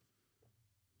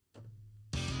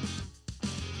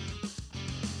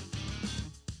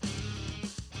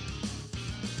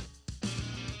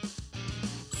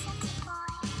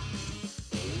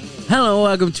Hello,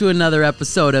 welcome to another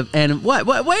episode of what?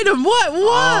 Wait a what?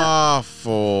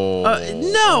 Awful.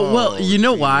 No, well, you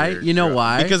know why? You know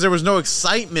why? Because there was no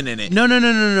excitement in it.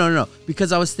 No.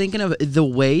 Because I was thinking of the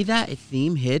way that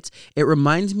theme hits. It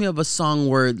reminds me of a song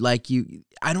where, like,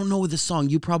 I don't know the song.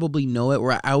 You probably know it.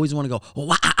 Where I always want to go,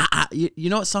 wah, ah, ah. You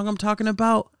know what song I'm talking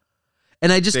about?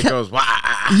 And I just It goes, wah.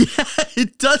 Yeah,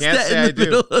 it does Can't that say in the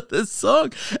middle of the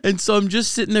song. And so I'm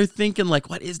just sitting there thinking, like,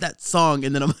 what is that song?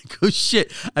 And then I'm like, oh,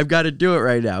 shit, I've got to do it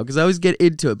right now because I always get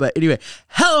into it. But anyway,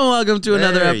 hello and welcome to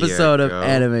another episode of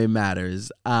Anime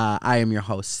Matters. I am your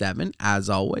host, Seven. As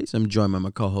always, I'm joined by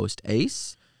my co-host,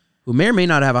 Ace, who may or may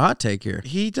not have a hot take here.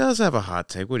 He does have a hot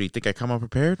take. What, do you think I come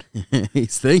unprepared?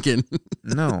 He's thinking.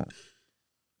 No.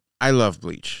 I love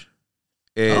Bleach.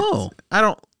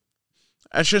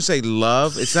 I shouldn't say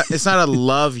love. It's not a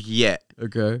love yet.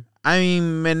 Okay.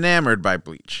 I'm enamored by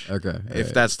Bleach. Okay.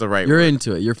 If that's the right You're word.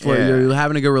 into it. You're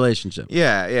having a good relationship.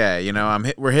 Yeah. You know,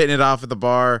 we're hitting it off at the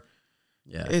bar.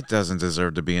 Yeah. It doesn't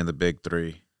deserve to be in the big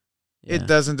three. Yeah. It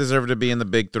doesn't deserve to be in the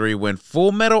big three when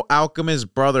Full Metal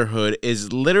Alchemist Brotherhood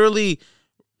is literally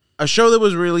a show that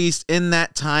was released in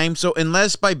that time. So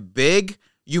unless by big,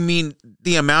 you mean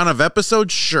the amount of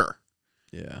episodes, sure.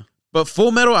 Yeah. But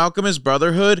Full Metal Alchemist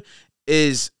Brotherhood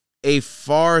is a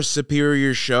far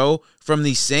superior show from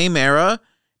the same era.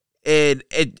 First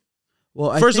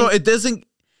of all, it doesn't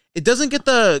get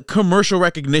the commercial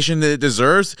recognition that it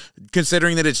deserves,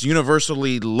 considering that it's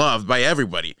universally loved by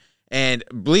everybody. And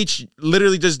Bleach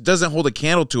literally just doesn't hold a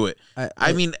candle to it.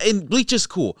 I mean, and Bleach is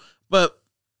cool, but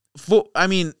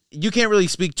you can't really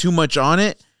speak too much on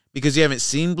it because you haven't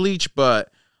seen Bleach,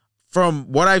 but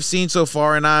from what I've seen so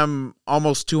far, and I'm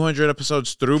almost 200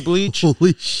 episodes through Bleach.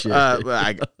 Holy shit!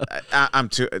 I'm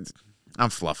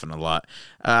fluffing a lot.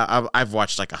 I've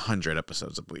watched like 100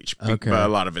 episodes of Bleach, but a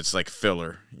lot of it's like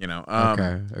filler, you know.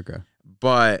 Okay.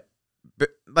 But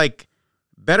like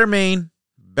better main,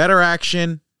 better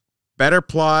action, better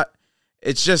plot.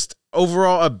 It's just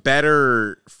overall a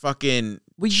better fucking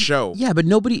show. Yeah, but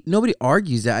nobody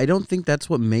argues that. I don't think that's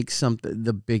what makes something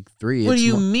the big three. What do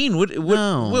you mean?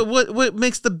 What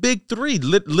makes the big three?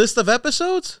 List of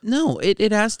episodes? No,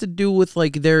 it has to do with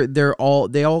like they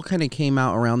all kind of came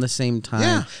out around the same time.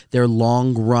 Yeah. They're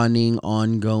long running,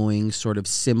 ongoing, sort of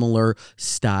similar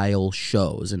style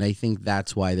shows, and I think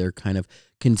that's why they're kind of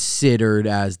considered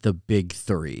as the big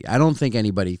three. I don't think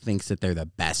anybody thinks that they're the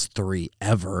best three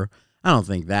ever. I don't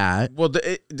think that. Well,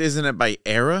 isn't it by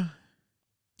era?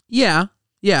 Yeah,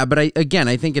 but I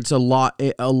think it's a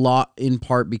lot in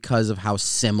part because of how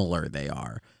similar they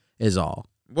are, is all.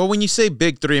 Well, when you say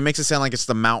big three, it makes it sound like it's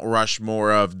the Mount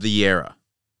Rushmore of the era.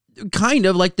 Kind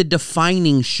of like the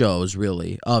defining shows,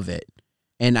 really, of it.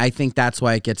 And I think that's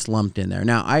why it gets lumped in there.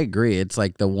 Now, I agree. It's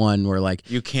like the one where like...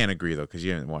 You can't agree, though, because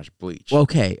you haven't watched Bleach.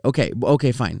 Okay,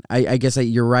 fine. I guess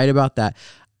you're right about that.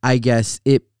 I guess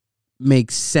it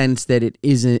makes sense that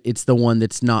it's the one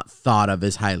that's not thought of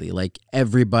as highly. Like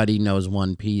everybody knows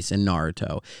One Piece and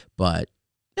Naruto, but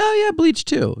Bleach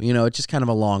too. You know, it's just kind of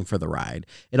along for the ride.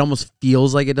 It almost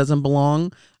feels like it doesn't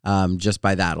belong, just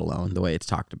by that alone, the way it's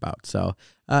talked about. So,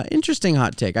 interesting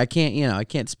hot take. I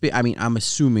can't speak. I mean, I'm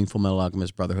assuming Full Metal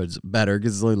Alchemist Brotherhood's better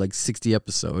because it's only like 60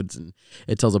 episodes and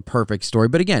it tells a perfect story.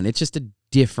 But again, it's just a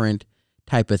different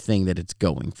type of thing that it's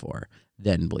going for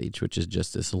than Bleach, which is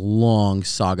just this long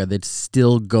saga that's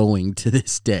still going to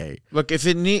this day. Look, if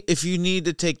you need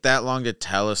to take that long to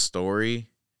tell a story,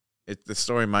 the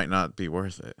story might not be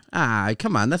worth it.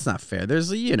 Come on, that's not fair. There's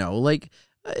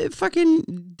fucking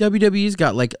WWE's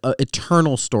got like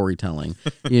eternal storytelling,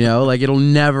 like it'll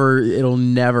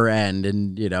never end.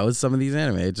 And some of these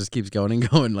anime, it just keeps going and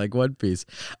going like One Piece.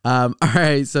 All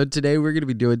right, so today we're gonna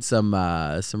be doing some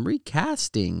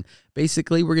recasting.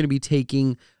 Basically, we're gonna be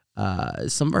taking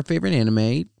some of our favorite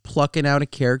anime, plucking out a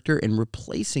character and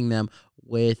replacing them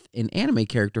with an anime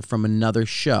character from another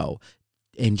show,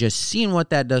 and just seeing what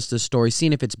that does to the story,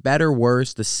 seeing if it's better,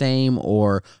 worse, the same,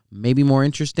 or maybe more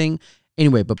interesting.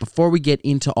 Anyway, but before we get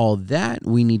into all that,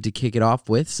 we need to kick it off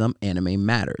with some Anime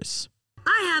Matters.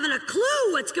 I haven't a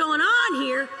clue what's going on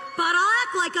here, but I'll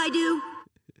act like I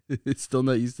do. Still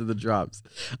not used to the drops.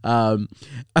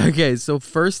 Okay, so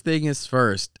first thing is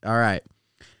first. All right.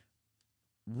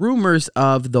 Rumors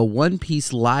of the One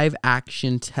Piece live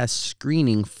action test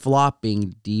screening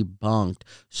flopping debunked.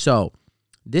 So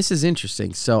this is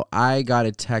interesting. So I got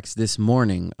a text this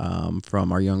morning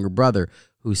from our younger brother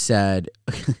who said,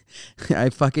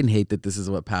 I fucking hate that this is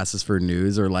what passes for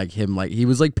news, or like him, like he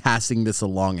was like passing this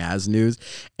along as news.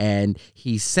 And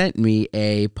he sent me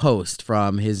a post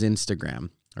from his Instagram,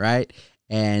 right?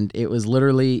 And it was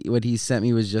literally what he sent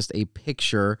me was just a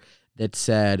picture that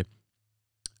said,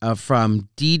 from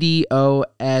DDoS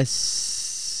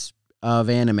of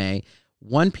anime.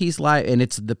 One Piece live, and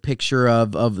it's the picture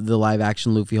of the live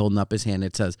action Luffy holding up his hand.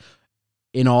 It says,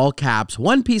 in all caps,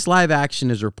 One Piece live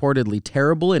action is reportedly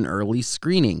terrible in early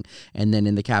screening. And then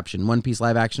in the caption, One Piece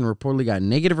live action reportedly got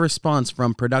negative response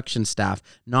from production staff,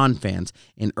 non-fans,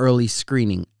 in early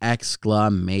screening,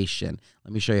 exclamation.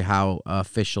 Let me show you how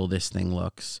official this thing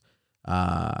looks.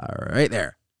 Right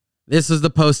there. This is the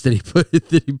post that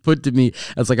he put to me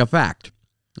as like a fact.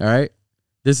 All right.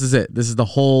 This is it. This is the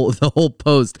whole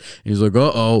post. And he's like,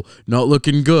 uh-oh, not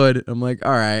looking good. I'm like,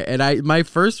 all right. And my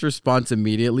first response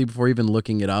immediately before even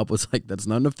looking it up was like, that's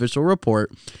not an official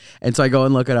report. And so I go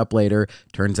and look it up later.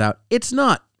 Turns out it's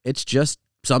not. It's just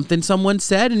something someone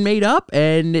said and made up,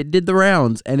 and it did the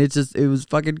rounds. And it was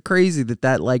fucking crazy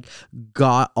that like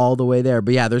got all the way there.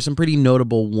 But yeah, there's some pretty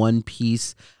notable One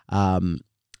Piece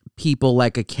people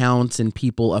like accounts and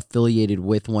people affiliated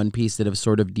with One Piece that have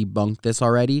sort of debunked this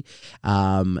already.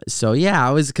 So yeah,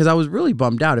 I was really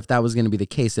bummed out if that was going to be the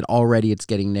case, that already it's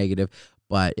getting negative,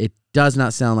 but it does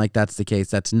not sound like that's the case.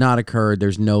 That's not occurred.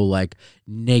 There's no like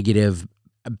negative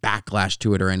backlash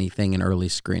to it or anything in early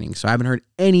screening. So I haven't heard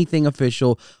anything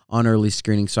official on early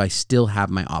screening. So I still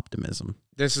have my optimism.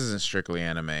 This isn't strictly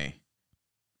anime.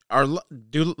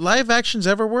 Do live actions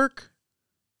ever work?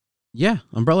 Yeah.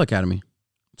 Umbrella Academy.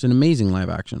 It's an amazing live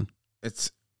action.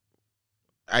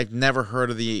 I've never heard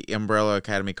of the Umbrella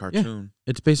Academy cartoon. Yeah,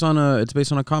 it's based on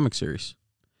a comic series.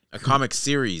 A comic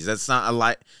series. That's not a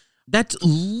live. That's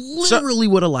literally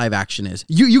what a live action is.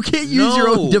 You can't use your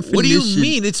own definition. What do you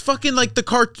mean? It's fucking like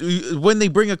the when they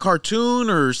bring a cartoon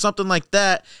or something like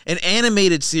that, an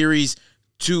animated series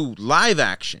to live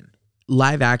action.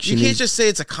 Live action. You can't just say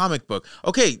it's a comic book.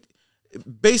 Okay.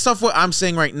 Based off what I'm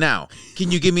saying right now,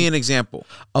 can you give me an example?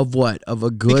 Of what? Of a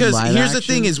good live action? Because here's the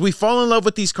thing is, we fall in love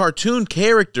with these cartoon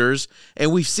characters,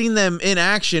 and we've seen them in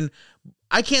action.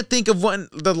 I can't think of one.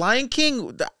 The Lion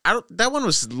King, that one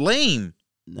was lame.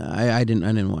 No, I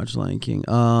didn't watch Lion King.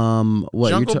 What?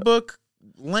 Jungle Book,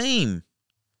 lame.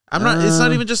 It's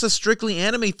not even just a strictly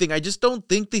anime thing. I just don't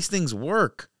think these things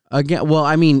work. Again, well,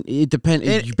 I mean, it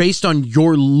depends. Based on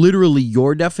your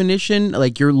definition,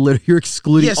 like you're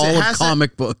excluding all of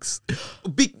comic books.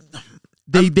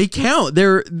 They count.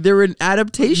 They're an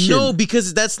adaptation. No,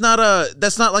 because that's not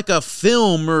like a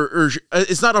film or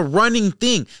it's not a running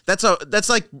thing. That's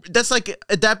like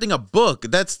adapting a book.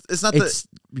 It's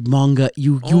manga.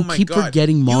 You keep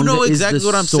forgetting manga. You know exactly is the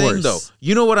what I'm source. saying though.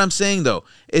 You know what I'm saying though.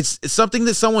 It's something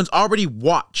that someone's already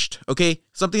watched. Okay,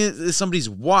 something that somebody's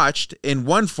watched in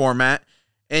one format,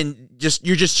 and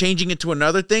you're just changing it to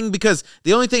another thing. Because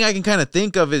the only thing I can kind of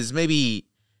think of is maybe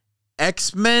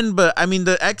X-Men, but I mean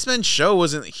the X-Men show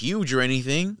wasn't huge or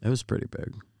anything. It was pretty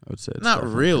big. I would say. Not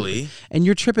really. And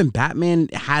you're tripping. Batman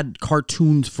had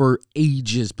cartoons for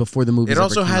ages before the movies. It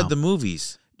also had out. the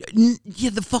movies.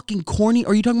 Yeah, the fucking corny.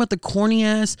 Are you talking about the corny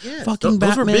ass fucking Batman?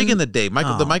 Those were big in the day.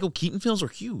 The Michael Keaton films were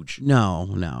huge. No,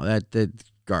 that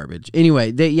garbage.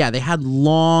 Anyway, they had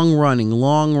long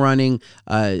running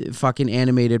fucking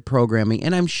animated programming,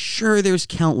 and I'm sure there's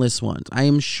countless ones. I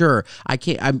am sure.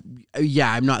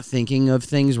 I'm not thinking of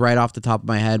things right off the top of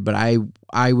my head, but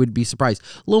I would be surprised.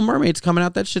 Little Mermaid's coming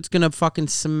out. That shit's gonna fucking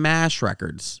smash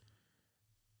records.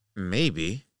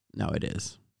 Maybe. No, it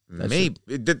is. Maybe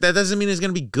that doesn't mean it's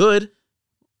gonna be good.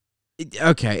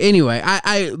 Okay. Anyway,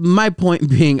 my point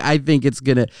being, I think it's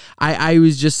gonna. I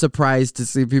was just surprised to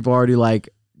see people already like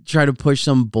try to push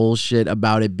some bullshit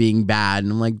about it being bad,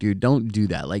 and I'm like, dude, don't do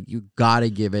that. Like, you gotta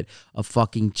give it a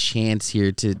fucking chance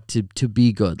here to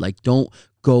be good. Like, don't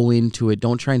go into it.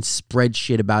 Don't try and spread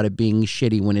shit about it being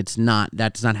shitty when it's not.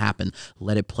 That does not happen.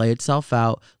 Let it play itself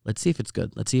out. Let's see if it's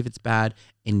good. Let's see if it's bad,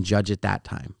 and judge at that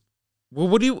time.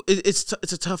 Well, it's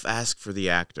a tough ask for the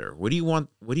actor. What do you want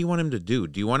him to do?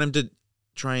 Do you want him to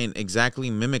try and exactly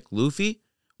mimic Luffy?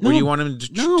 Or do you want him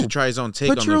to try his own take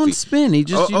on Luffy? Put your own spin.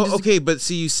 Okay, but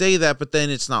see, you say that, but then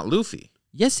it's not Luffy.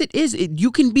 Yes, it is.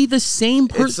 You can be the same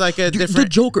person. It's like a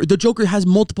different... The Joker has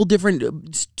multiple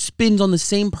different spins on the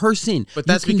same person. But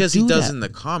that's because he does in the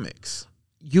comics.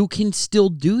 You can still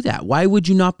do that. Why would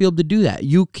you not be able to do that?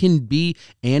 You can be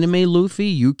anime Luffy.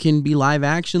 You can be live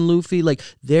action Luffy. Like,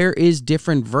 there is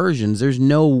different versions. There's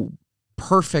no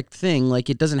perfect thing. Like,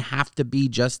 it doesn't have to be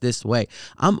just this way.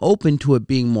 I'm open to it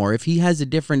being more. If he has a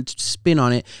different spin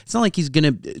on it, it's not like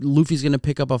Luffy's gonna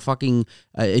pick up a fucking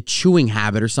a chewing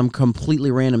habit or some completely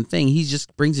random thing. He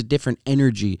just brings a different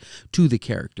energy to the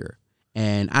character.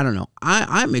 And I don't know.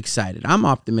 I'm excited. I'm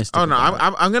optimistic. Oh no,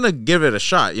 I'm gonna give it a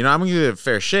shot. I'm gonna give it a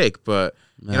fair shake. But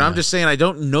I'm just saying I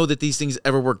don't know that these things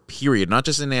ever work. Period. Not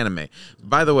just in anime.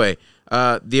 By the way,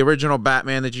 The original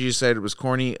Batman that you just said was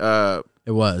corny.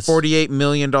 It was $48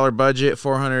 million budget,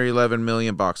 $411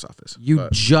 million box office. You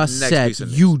just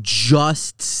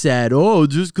said, oh,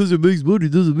 just because it makes money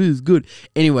doesn't mean it's good.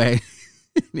 Anyway,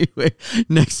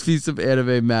 next piece of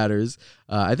anime matters.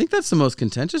 I think that's the most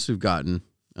contentious we've gotten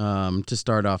to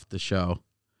start off the show.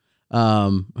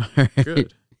 All right.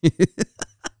 Good.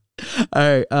 All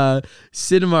right,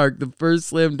 Cinemark, the first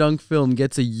Slam Dunk film,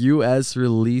 gets a U.S.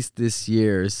 release this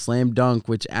year. Slam Dunk,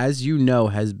 which, as you know,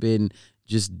 has been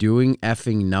just doing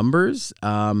effing numbers,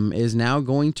 is now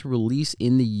going to release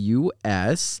in the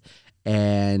U.S.,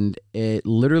 and it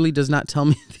literally does not tell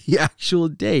me the actual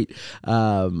date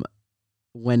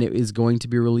when it is going to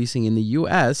be releasing in the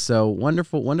U.S. So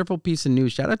wonderful piece of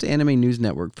news. Shout out to Anime News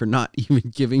Network for not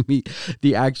even giving me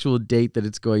the actual date that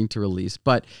it's going to release.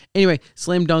 But anyway,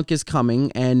 Slam Dunk is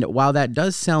coming, and while that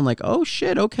does sound like, oh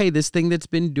shit, okay, this thing that's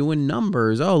been doing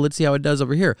numbers, oh, let's see how it does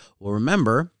over here. Well,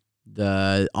 remember,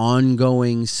 the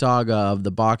ongoing saga of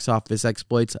the box office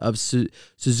exploits of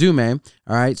Suzume.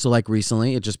 All right, so like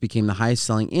recently, it just became the highest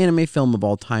selling anime film of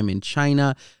all time in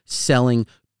China, selling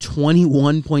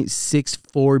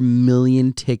 21.64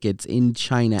 million tickets in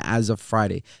China as of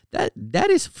Friday. That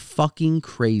is fucking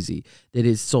crazy that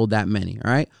it's sold that many,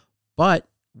 all right? But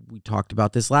we talked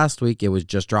about this last week. It was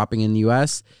just dropping in the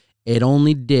US. It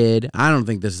only did, I don't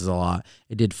think this is a lot,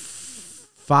 it did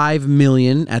 5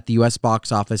 million at the US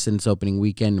box office in its opening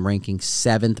weekend, ranking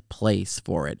 7th place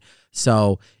for it.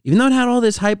 So even though it had all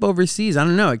this hype overseas, I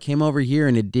don't know, it came over here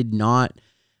and it didn't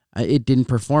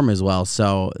perform as well.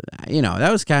 So, you know, that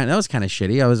was kind of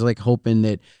shitty. I was like hoping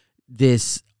that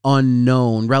this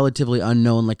relatively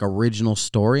unknown, like original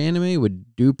story anime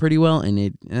would do pretty well, and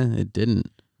it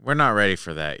didn't. We're not ready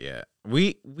for that yet.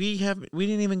 We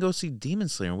didn't even go see Demon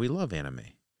Slayer. We love anime.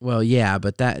 Well, yeah,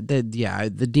 but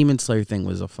the Demon Slayer thing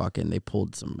was they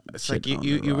pulled some. It's like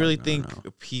you really think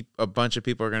a bunch of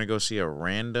people are gonna go see a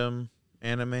random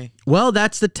anime? Well,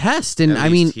 that's the test, and I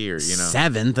mean, here,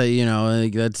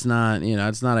 7th, that's not,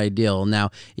 it's not ideal. Now,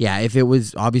 yeah, if it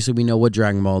was, obviously we know what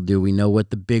Dragon Ball will do, we know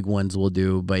what the big ones will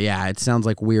do, but yeah, it sounds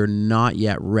like we're not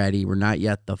yet ready. We're not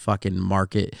yet the fucking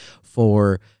market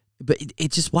for. But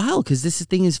it's just wild because this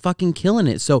thing is fucking killing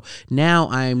it. So now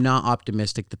I'm not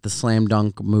optimistic that the Slam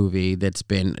Dunk movie that's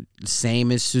been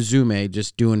same as Suzume,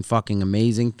 just doing fucking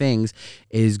amazing things,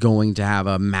 is going to have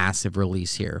a massive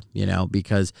release here,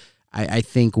 because I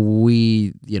think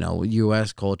we,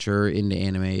 U.S. culture into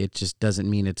anime, it just doesn't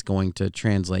mean it's going to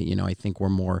translate. I think we're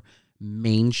more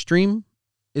mainstream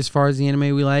as far as the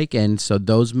anime we like. And so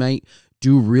those might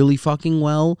do really fucking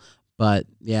well. But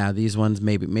yeah, these ones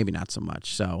maybe not so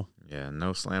much. So yeah,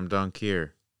 no Slam Dunk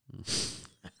here.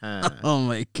 Oh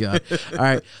my God. All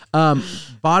right.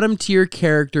 Bottom tier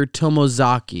character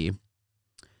Tomozaki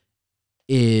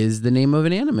is the name of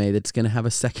an anime that's going to have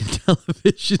a second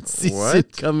television season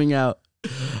coming out.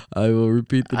 I will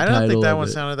repeat the title. I don't think that one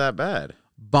sounded that bad.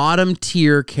 Bottom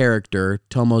tier character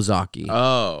Tomozaki.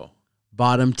 Oh.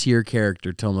 Bottom tier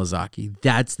character Tomozaki.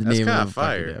 That's the name of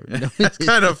it. That's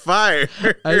kind of fire.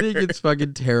 I think it's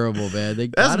fucking terrible, man.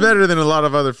 That's better than a lot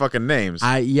of other fucking names.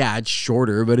 Yeah, it's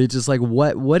shorter, but it's just like,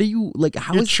 what do you like?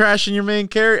 How You're trashing your main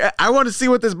character? I want to see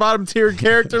what this bottom tier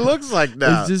character looks like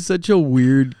now. It's just such a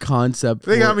weird concept.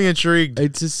 They got me intrigued.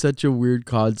 It's just such a weird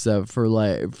concept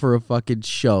for a fucking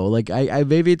show. Like I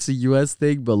maybe it's a US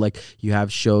thing, but like you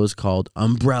have shows called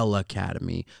Umbrella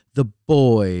Academy, The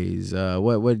Boys,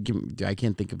 what I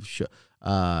can't think of show.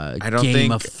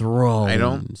 Game of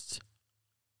Thrones.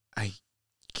 I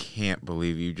can't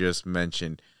believe you just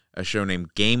mentioned a show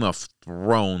named Game of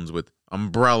Thrones with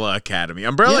Umbrella Academy.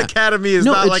 Umbrella Academy is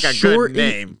not like a good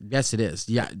name. Yes, it is.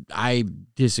 Yeah, I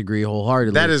disagree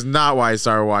wholeheartedly. That is not why I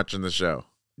started watching the show.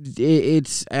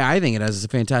 I think it has a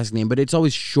fantastic name, but it's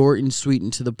always short and sweet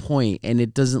and to the point, and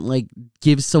it doesn't like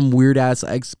give some weird ass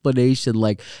explanation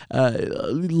like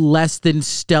less than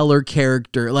stellar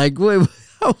character. Like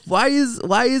why is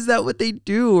that what they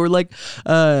do? Or like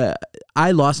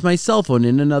I lost my cell phone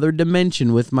in another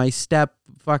dimension with my step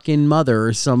fucking mother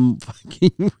or some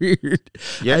fucking weird.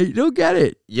 Yeah, I don't get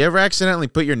it. You ever accidentally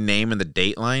put your name in the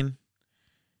date line?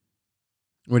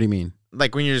 What do you mean?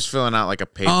 Like when you're just filling out like a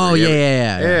paper. Oh,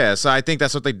 yeah. So I think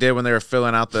that's what they did when they were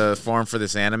filling out the form for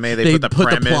this anime. They put the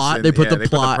premise. They put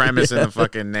the premise in the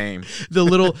fucking name. The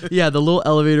little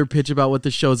elevator pitch about what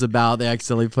the show's about. They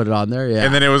accidentally put it on there. Yeah.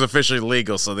 And then it was officially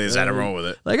legal, so they just had to roll with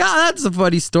it. Like, that's a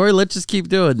funny story. Let's just keep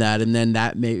doing that. And then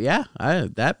that may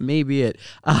be it.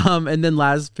 And then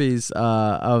last piece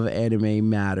of anime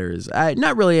matters.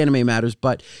 Not really anime matters,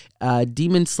 but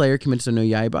Demon Slayer Kimetsu no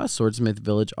Yaiba Swordsmith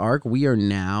Village arc. We are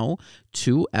now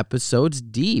 2 episodes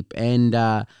deep, and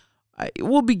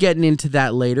we'll be getting into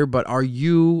that later, but are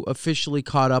you officially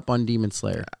caught up on Demon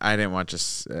Slayer? I didn't watch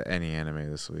any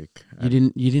anime this week.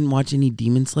 You didn't watch any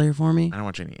Demon Slayer for me? I didn't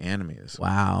watch any anime this week.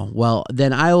 Wow. Well,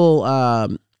 then I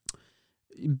will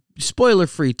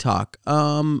spoiler-free talk.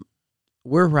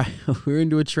 We're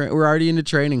already into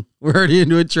training. We're already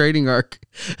into a training arc.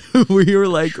 We were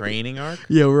like training arc?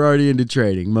 Yeah, we're already into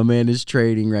training. My man is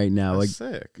training right now. That's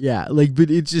sick. Yeah, but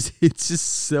it's just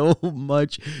so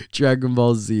much Dragon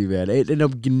Ball Z, man. And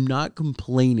I'm not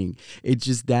complaining. It's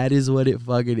just that is what it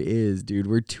fucking is, dude.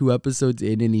 We're 2 episodes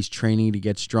in and he's training to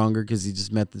get stronger because he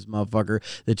just met this motherfucker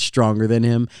that's stronger than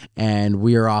him, and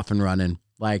we are off and running.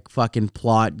 Like fucking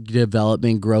plot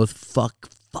development, growth, fuck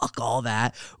all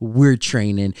that. We're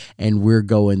training and we're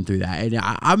going through that. And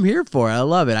I'm here for it. I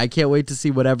love it. I can't wait to see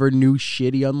whatever new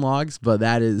shit he unlocks, but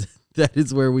that is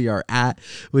where we are at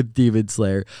with Demon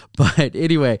Slayer. But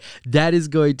anyway, that is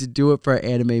going to do it for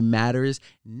Anime Matters.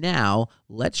 Now,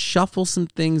 let's shuffle some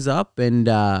things up and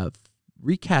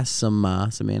recast some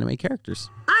anime characters.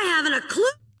 I haven't a clue.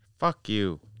 Fuck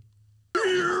you.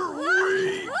 Go!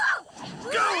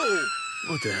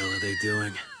 What the hell are they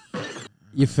doing?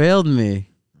 You failed me.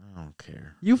 I don't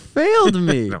care. You failed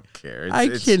me. I don't care. I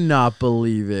cannot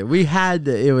believe it. We had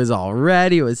it was all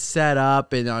ready. It was set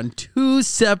up, and on 2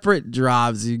 separate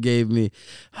drops you gave me.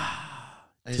 I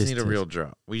just need a real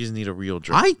drop. We just need a real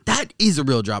drop. That is a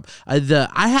real drop.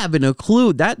 I haven't a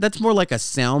clue. That's more like a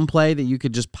sound play that you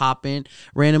could just pop in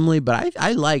randomly. But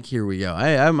I like Here We Go.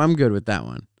 I'm good with that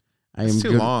one. It's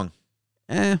too long.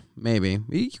 Maybe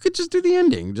you could just do the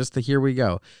ending, just the Here We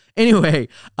Go. Anyway,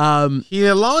 he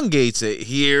elongates it.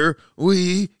 Here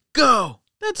we go.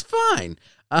 That's fine.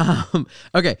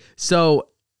 Okay, so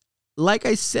like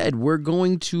I said, we're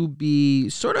going to be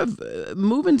sort of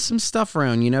moving some stuff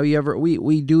around. You know,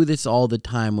 we do this all the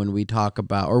time when we talk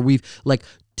about, or we've like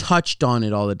touched on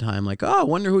it all the time. Like, oh, I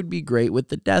wonder who'd be great with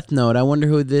the Death Note. I wonder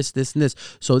who this, and this.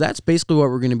 So that's basically what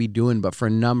we're going to be doing, but for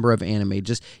a number of anime,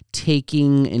 just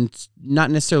taking and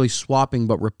not necessarily swapping,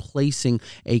 but replacing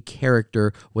a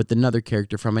character with another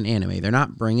character from an anime. They're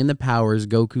not bringing the powers.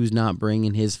 Goku's not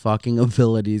bringing his fucking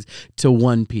abilities to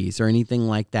One Piece or anything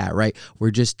like that, right?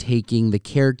 We're just taking the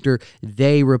character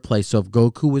they replace. So if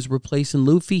Goku was replacing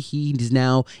Luffy, he's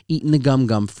now eating the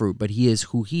gum fruit, but he is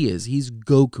who he is. He's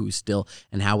Goku still.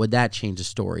 And how would that change the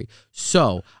story?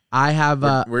 So I have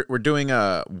we're doing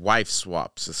wife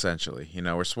swaps essentially. You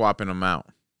know, we're swapping them out.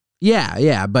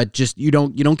 Yeah, but just you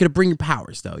don't get to bring your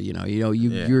powers though.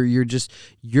 You're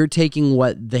taking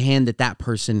what the hand that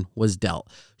person was dealt.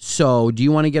 So do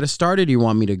you want to get us started? Or do you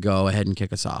want me to go ahead and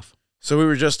kick us off? So we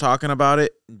were just talking about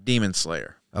it. Demon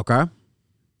Slayer. Okay.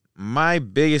 My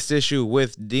biggest issue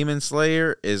with Demon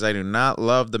Slayer is I do not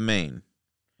love the main.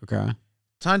 Okay.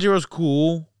 Tanjiro's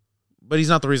cool, but he's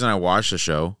not the reason I watch the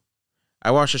show. I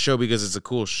watch the show because it's a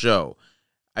cool show.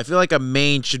 I feel like a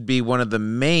main should be one of the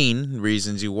main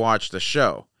reasons you watch the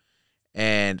show.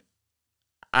 And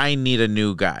I need a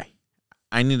new guy.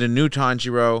 I need a new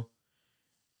Tanjiro.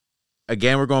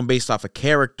 Again, we're going based off a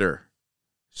character.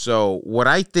 So what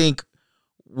I think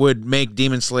would make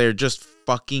Demon Slayer just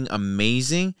fucking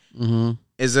amazing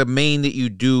is a main that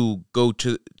you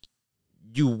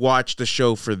watch the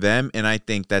show for them, and I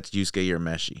think that's Yusuke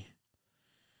Urameshi.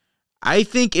 I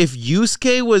think if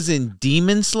Yusuke was in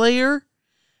Demon Slayer,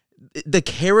 the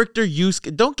character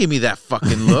Yusuke, don't give me that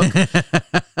fucking look.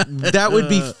 That would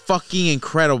be fucking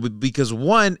incredible because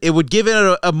one, it would give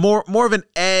it a more of an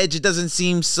edge. It doesn't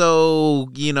seem so,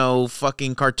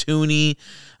 fucking cartoony.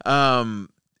 And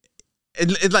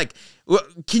like,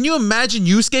 can you imagine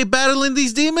Yusuke battling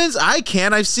these demons? I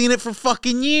can. I've seen it for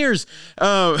fucking years.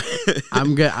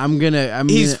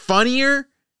 He's funnier.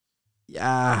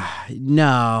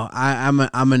 No, I'm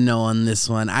a no on this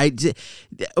one.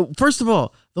 First of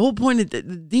all, the whole point of the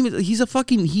demon, he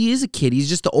is a kid. He's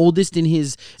just the oldest in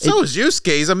his. So is Yusuke.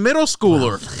 He's a middle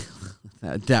schooler.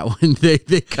 Well, that one they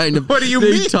kind of. What do you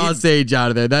mean? Toss age out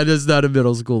of there. That is not a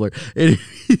middle schooler.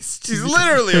 He's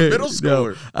literally a middle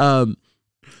schooler. No.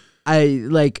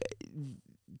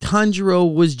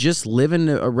 Tanjiro was just living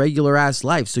a regular ass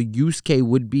life, so Yusuke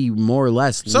would be more or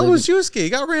less. So was Yusuke. He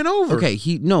got ran over. Okay,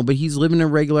 but he's living a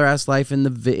regular ass life in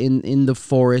the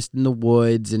forest, in the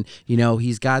woods, and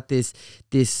he's got this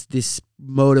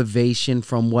motivation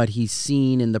from what he's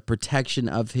seen and the protection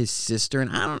of his sister. And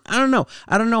I don't know.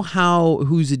 I don't know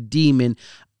who's a demon.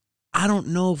 I don't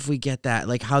know if we get that,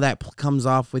 like how that comes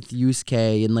off with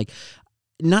Yusuke and like.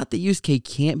 Not that Yusuke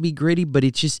can't be gritty, but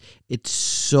it's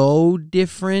so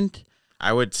different.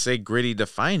 I would say gritty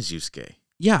defines Yusuke.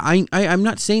 Yeah, I'm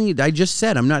not saying. I just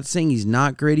said I'm not saying he's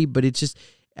not gritty, but it's just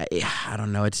I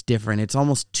don't know. It's different. It's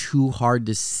almost too hard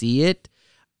to see it.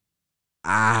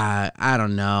 I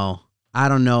don't know. I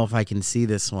don't know if I can see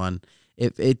this one.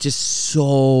 It's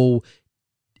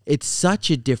such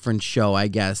a different show, I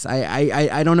guess.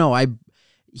 I don't know.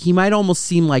 He might almost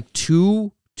seem like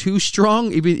too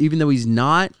strong, even though he's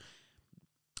not.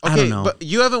 Okay, I don't know. But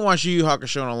you haven't watched Yu Yu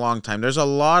Hakusho in a long time. There's a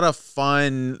lot of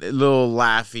fun little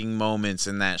laughing moments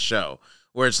in that show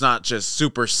where it's not just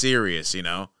super serious, you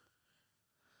know?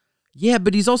 Yeah,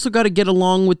 but he's also got to get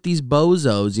along with these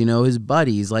bozos, you know, his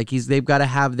buddies. Like they've got to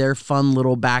have their fun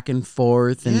little back and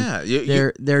forth, and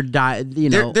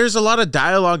there's a lot of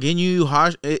dialogue in Yu Yu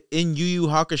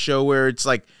Hakusho where it's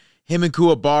like him and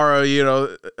Kuwabara, you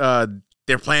know,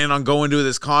 they're planning on going to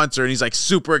this concert, and he's like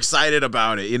super excited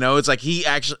about it. You know, it's like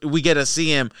we get to see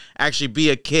him actually be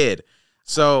a kid.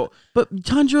 So, but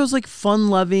Tanjiro's like fun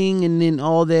loving and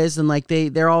all this, and like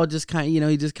they're all just kind of, you know,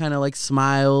 he just kind of like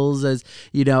smiles as,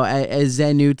 you know, as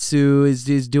Zenitsu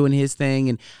is doing his thing,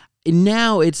 and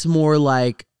now it's more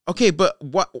like, okay, but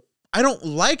what, I don't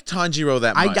like Tanjiro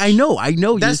that much. I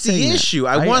know that's the issue.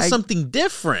 I want something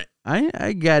different.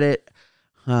 I get it.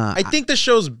 I think the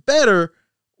show's better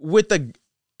with a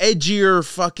edgier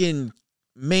fucking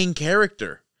main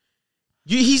character.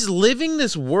 He's living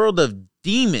this world of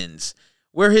demons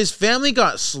where his family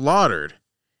got slaughtered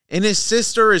and his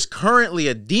sister is currently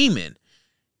a demon.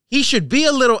 He should be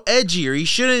a little edgier. He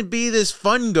shouldn't be this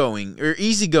fun going or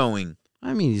easygoing.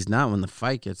 I mean, he's not when the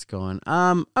fight gets going.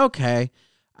 Okay.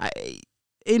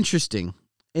 Interesting.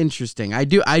 I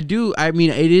mean,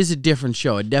 it is a different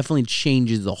show. It definitely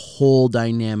changes the whole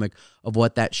dynamic of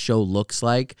what that show looks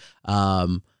like.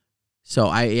 So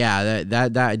I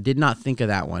did not think of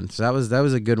that one. So that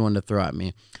was a good one to throw at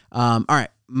me. All right,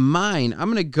 mine. I'm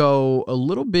gonna go a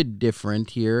little bit different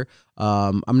here.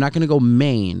 I'm not gonna go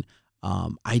main.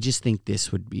 I just think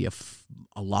this would be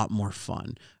a lot more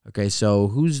fun. Okay, so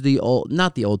who's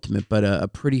not the ultimate, but a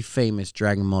pretty famous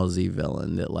Dragon Ball Z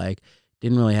villain that like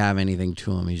didn't really have anything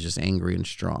to him. He's just angry and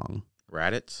strong.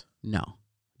 Raditz? No,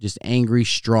 just angry,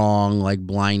 strong, like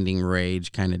blinding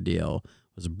rage kind of deal.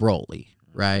 Was Broly,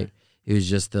 right? Okay. He was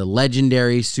just the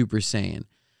legendary Super Saiyan.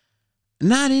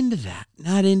 Not into that.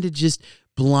 Not into just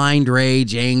blind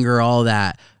rage, anger, all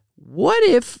that. What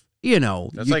if, you know...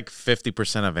 That's like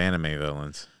 50% of anime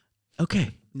villains.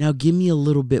 Okay, now give me a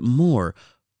little bit more.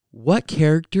 What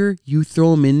character, you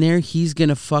throw him in there, he's going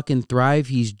to fucking thrive.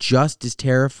 He's just as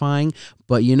terrifying.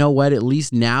 But you know what? At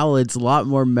least now it's a lot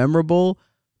more memorable.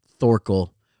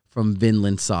 Thorkel from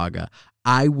Vinland Saga.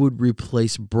 I would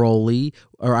replace Broly,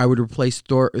 or I would replace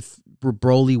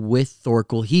Broly with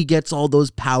Thorkel. He gets all those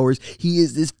powers. He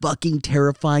is this fucking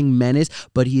terrifying menace,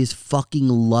 but he is fucking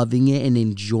loving it and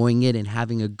enjoying it and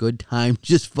having a good time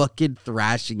just fucking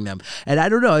thrashing them. And I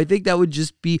don't know, I think that would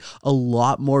just be a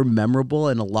lot more memorable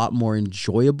and a lot more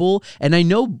enjoyable. And I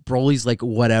know Broly's like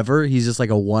whatever. He's just like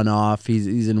a one-off.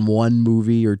 He's in one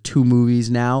movie or two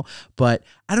movies now. But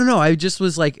I don't know. I just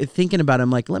was like thinking about him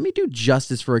like, let me do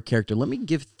justice for a character. Let me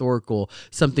give Thorkel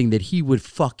something that he would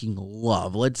fucking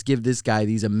love. Let's give this guy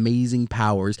these amazing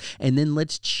powers, and then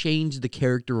let's change the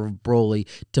character of Broly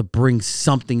to bring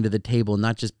something to the table,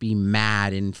 not just be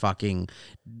mad and fucking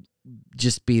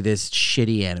just be this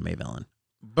shitty anime villain.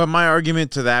 But my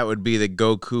argument to that would be that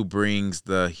Goku brings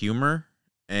the humor,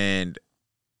 and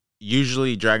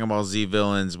usually Dragon Ball Z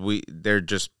villains, they're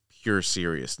just pure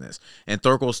seriousness, and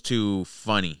Thorkel's too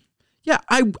funny. Yeah,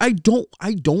 I don't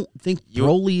think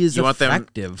Broly is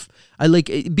effective. I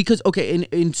like because okay,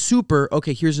 in Super,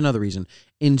 okay, here's another reason.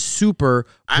 In Super,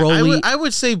 Broly, I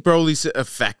would say Broly's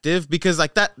effective because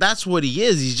like that's what he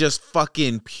is. He's just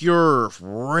fucking pure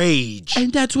rage.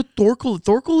 And that's what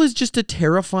Thorkel is just a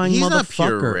terrifying motherfucker. He's not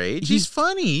pure rage. He's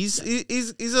funny.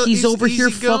 He's over here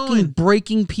going. Fucking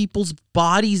breaking people's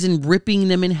bodies and ripping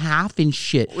them in half and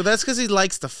shit. Well, that's because he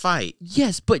likes to fight.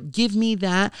 Yes, but give me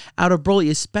that out of Broly,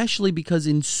 especially because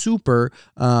in Super,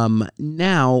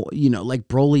 now, you know, like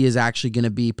Broly is actually going to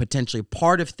be potentially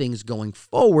part of things going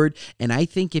forward. And I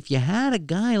think if you had a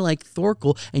guy like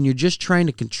Thorkel and you're just trying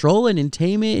to control it and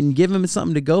tame it and give him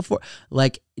something to go for,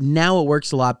 like now it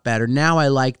works a lot better. Now I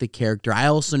like the character. I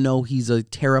also know he's a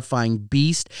terrifying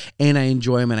beast and I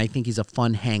enjoy him, and I think he's a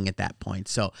fun hang at that point.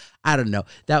 So I don't know.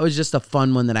 That was just a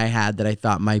fun one that I had that I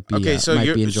thought might be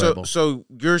enjoyable. So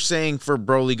you're saying for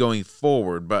Broly going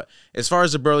forward, but as far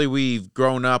as the Broly we've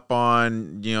grown up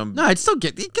on, you know, no, I'd still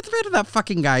get rid of that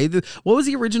fucking guy. What was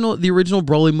the original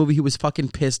Broly movie? He was fucking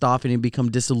pissed off and he'd become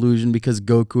disillusioned because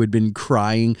Goku had been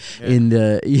crying in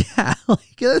the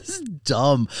like this is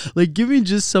dumb. Like give me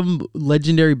just some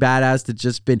legendary badass that's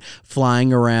just been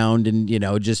flying around and, you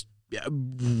know, just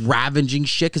ravaging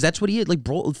shit, because that's what he is. Like,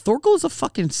 bro, Thorkel is a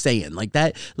fucking Saiyan. Like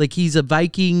that, like he's a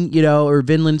Viking, you know, or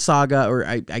Vinland Saga, or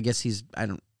I guess he's,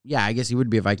 I guess he would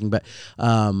be a Viking,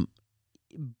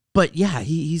 but yeah,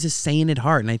 he's a Saiyan at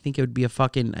heart, and I think it'd be a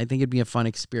fun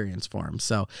experience for him.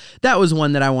 So that was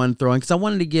one that I wanted to throw in,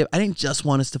 because I didn't just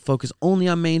want us to focus only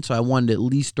on main, so I wanted to at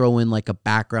least throw in like a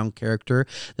background character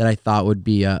that I thought would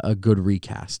be a good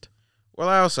recast. Well,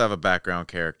 I also have a background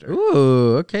character.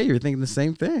 Ooh, okay, you're thinking the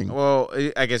same thing. Well,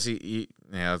 I guess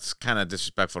it's kind of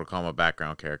disrespectful to call him a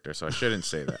background character, so I shouldn't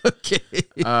say that. Okay.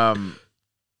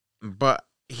 But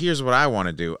here's what I want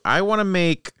to do. I want to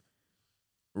make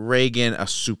Reagan a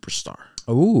superstar.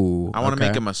 Ooh, I want to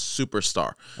make him a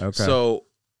superstar. Okay. So,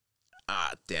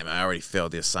 damn it, I already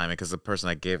failed the assignment because the person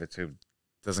I gave it to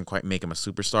doesn't quite make him a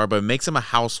superstar, but it makes him a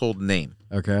household name.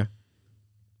 Okay.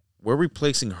 We're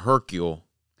replacing Hercule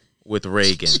with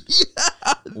Reagan.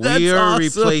 Yeah, we are awesome.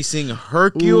 replacing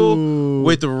Hercule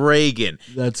with Reagan.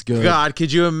 That's good. God,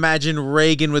 could you imagine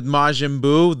Reagan with Majin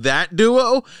Buu? That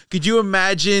duo? Could you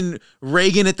imagine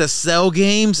Reagan at the Cell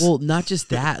games? Well, not just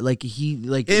that. Like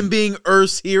him being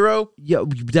Earth's hero? Yeah,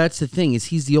 that's the thing, is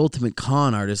he's the ultimate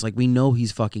con artist. Like, we know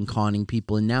he's fucking conning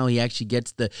people, and now he actually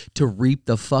gets to reap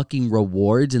the fucking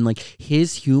rewards, and like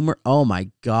his humor. Oh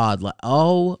my God. Like,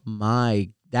 oh my,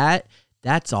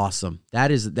 that's awesome.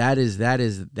 That is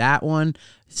that one.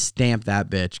 Stamp that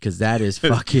bitch, because that is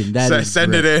fucking.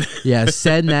 Send it in. Yeah,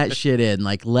 send that shit in.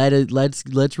 Like,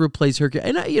 let's replace Hercule.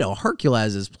 And Hercule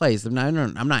has his place. I'm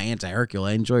not anti-Hercule.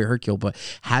 I enjoy Hercule, but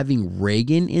having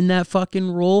Reagan in that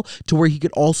fucking role to where he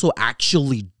could also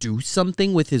actually do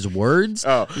something with his words.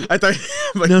 Oh, I thought.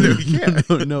 Like, no,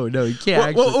 he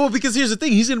can't. Well, because here's the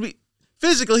thing. He's gonna be.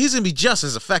 Physically, he's going to be just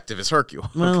as effective as Hercule.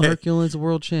 Well, okay? Hercule is a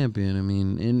world champion. I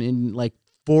mean, in like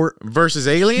versus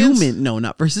aliens? No,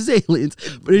 not versus aliens.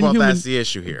 But in that's the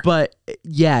issue here. But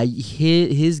yeah,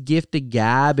 his gift of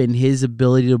gab and his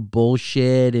ability to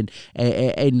bullshit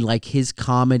and like his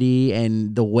comedy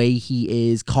and the way he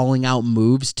is calling out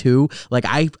moves too. Like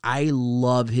I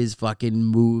love his fucking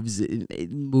move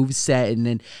set, and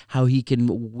then how he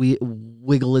can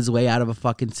wiggle his way out of a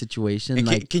fucking situation.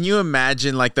 And can you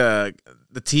imagine like the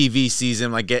TV sees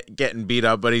him like getting beat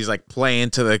up, but he's like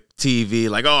playing to the TV,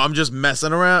 like, oh, I'm just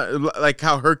messing around, like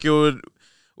how Hercule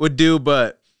would do,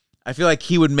 but I feel like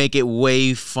he would make it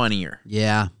way funnier.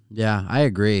 Yeah, I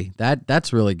agree.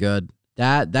 That's really good.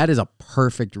 That is a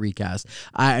perfect recast.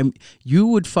 You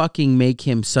would fucking make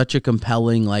him such a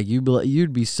compelling, like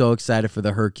you'd be so excited for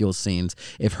the Hercule scenes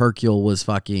if Hercule was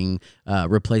fucking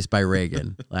replaced by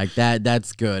Reagan. Like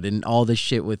that's good. And all the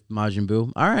shit with Majin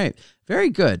Buu. All right. Very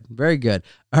good. Very good.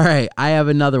 All right. I have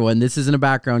another one. This isn't a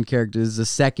background character. This is a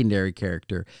secondary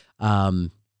character. Vegeta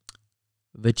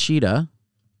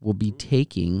will be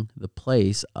taking the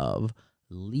place of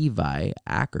Levi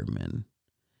Ackerman.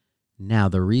 Now,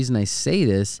 the reason I say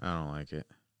this, I don't like it,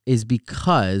 is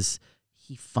because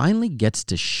he finally gets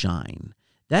to shine.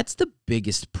 That's the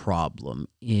biggest problem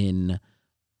in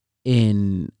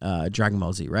Dragon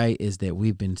Ball Z, right? Is that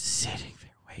we've been sitting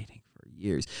there waiting for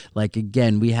years. Like,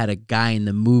 again, we had a guy in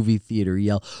the movie theater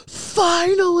yell,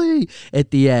 "Finally!" at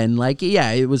the end. Like,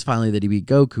 yeah, it was finally that he beat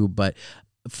Goku, but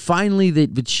finally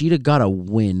that Vegeta got a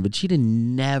win. Vegeta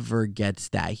never gets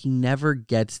that. He never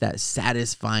gets that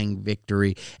satisfying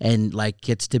victory and like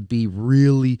gets to be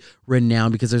really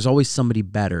renowned, because there's always somebody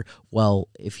better. Well,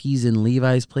 if he's in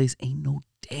Levi's place, ain't no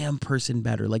damn person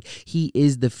better. Like, he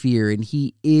is the fear, and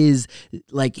he is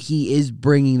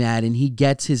bringing that, and he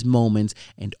gets his moments.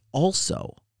 And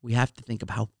also, we have to think of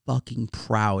how fucking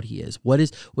proud he is. What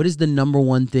is the number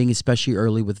one thing, especially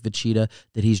early with Vegeta,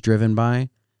 that he's driven by?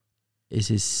 Is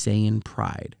his Saiyan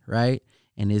pride, right?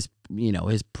 And his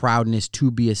proudness to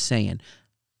be a Saiyan.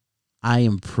 I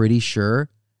am pretty sure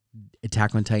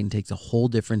Attack on Titan takes a whole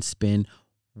different spin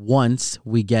once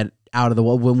we get out of the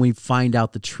when we find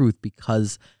out the truth,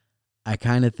 because I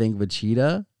kind of think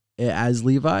Vegeta as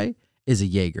Levi is a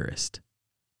Jaegerist.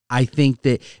 I think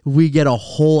that we get a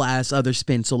whole ass other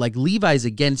spin. So like Levi's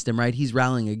against him, right? He's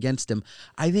rallying against him.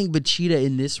 I think Vegeta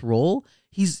in this role,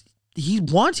 he's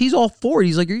all for it.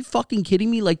 He's like, are you fucking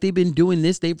kidding me? Like, they've been doing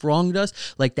this. They've wronged us.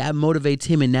 Like, that motivates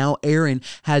him. And now Eren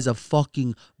has a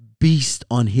fucking beast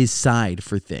on his side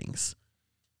for things.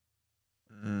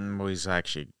 Well, he's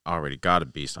actually already got a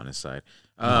beast on his side.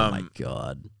 Oh, my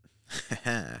God.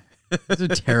 These are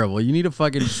terrible. You need to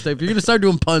fucking... If you're going to start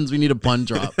doing puns, we need a pun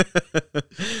drop.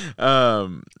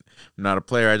 I'm not a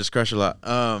player. I just crush a lot.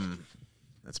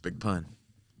 That's a big pun.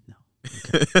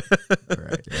 Okay. All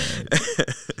right.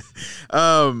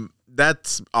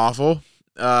 That's awful.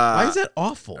 Why is that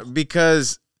awful?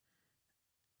 Because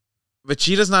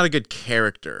Vegeta's not a good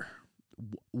character.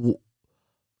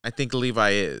 I think Levi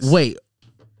is. Wait.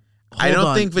 I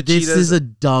don't think Vegeta. This is a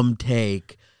dumb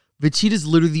take. Vegeta's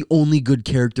literally the only good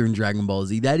character in Dragon Ball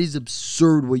Z. That is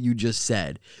absurd what you just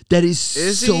said. That is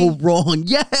so wrong.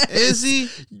 Yes. Is he?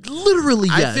 Literally,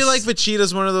 yes. I feel like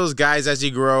Vegeta's one of those guys as you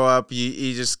grow up,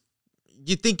 you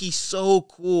think he's so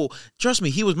cool. Trust me,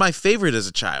 he was my favorite as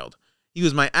a child. He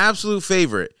was my absolute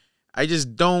favorite. I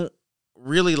just don't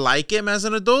really like him as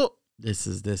an adult. This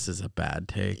is a bad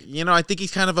take. You know, I think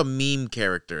he's kind of a meme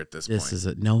character at this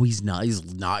point. No, he's not.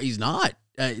 He's not.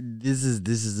 This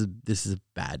is a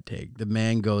bad take. The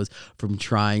man goes from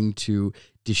trying to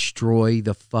destroy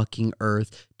the fucking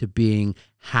earth to being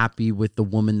happy with the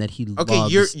woman that he loves. Okay,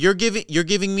 you're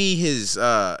giving me his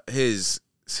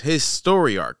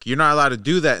story arc. You're not allowed to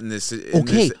do that in this.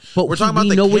 But we're talking about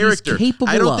the character.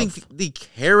 I don't think the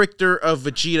character of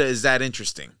Vegeta is that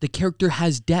interesting. The character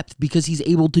has depth because he's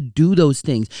able to do those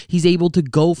things. He's able to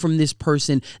go from this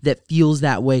person that feels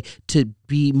that way to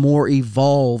be more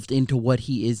evolved into what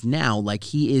he is now. Like,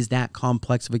 he is that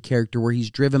complex of a character where he's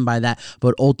driven by that,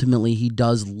 but ultimately he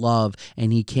does love,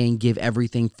 and he can give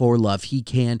everything for love. He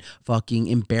can fucking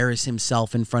embarrass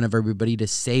himself in front of everybody to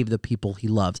save the people he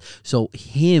loves. So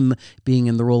him being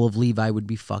in the role of Levi would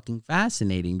be fucking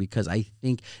fascinating, because I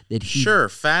think that he... Sure,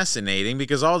 fascinating,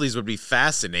 because all these would be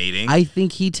fascinating. I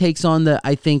think he takes on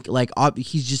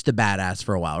he's just a badass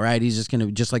for a while, right? He's just gonna,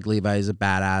 just like Levi is a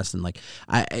badass, and like,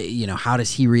 how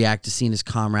does he react to seeing his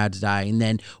comrades die? And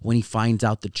then when he finds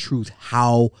out the truth,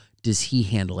 how does he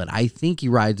handle it? I think he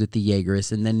rides with the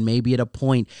Jaegerists, and then maybe at a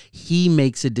point he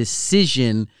makes a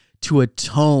decision to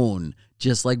atone,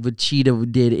 just like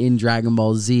Vegeta did in Dragon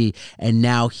Ball Z, and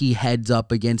now he heads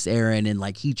up against Eren, and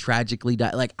like he tragically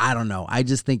died. Like, I don't know. I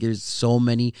just think there's so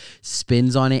many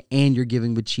spins on it, and you're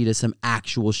giving Vegeta some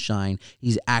actual shine.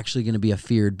 He's actually going to be a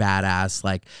feared badass,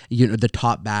 like, the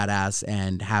top badass,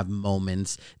 and have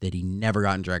moments that he never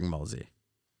got in Dragon Ball Z.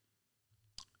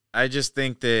 I just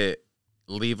think that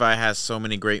Levi has so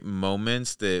many great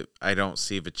moments that I don't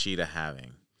see Vegeta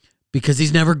having. Because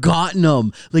he's never gotten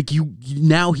them. Like,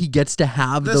 now he gets to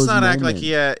have those moments.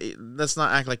 Let's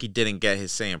not act like he didn't get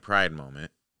his Saiyan Pride moment.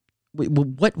 Wait,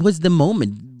 what was the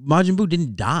moment? Majin Buu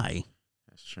didn't die.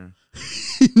 That's true.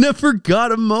 He never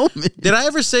got a moment. Did I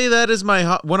ever say that as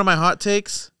one of my hot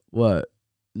takes? What?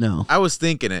 No. I was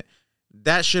thinking it.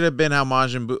 That should have been how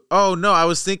Majin Buu... Oh, no, I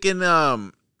was thinking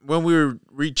when we were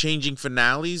rechanging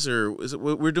finales, or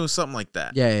we're doing something like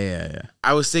that. Yeah.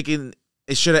 I was thinking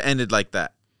it should have ended like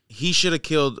that. He should have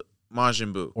killed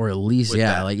Majin Buu. Or at least,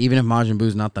 like, even if Majin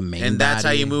Buu's not the main and that's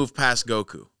how you move past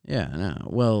Goku. Yeah, no.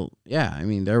 Well, yeah, I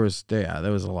mean, there was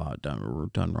a lot done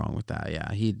wrong with that.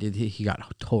 Yeah, he got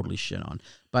totally shit on.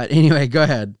 But anyway, go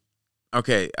ahead.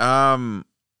 Okay, God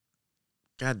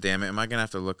damn it. Am I going to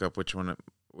have to look up which one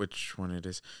it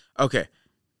is? Okay.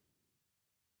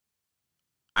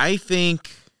 I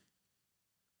think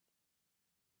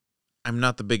I'm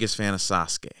not the biggest fan of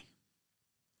Sasuke.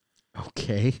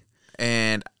 Okay.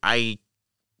 And I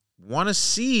want to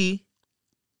see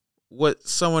what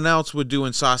someone else would do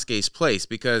in Sasuke's place,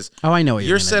 because I know what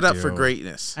you're set up for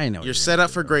greatness. I know you're set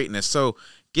up for greatness. So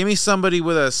give me somebody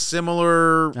with a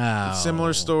similar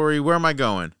story. Where am I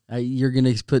going? You're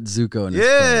gonna put Zuko in his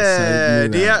place.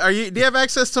 Do you have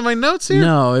access to my notes here?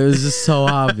 No, it was just so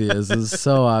obvious. It was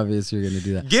so obvious you're gonna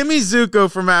do that. Give me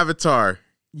Zuko from Avatar.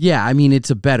 Yeah, I mean, it's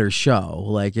a better show.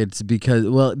 Like, it's because,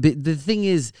 well, the thing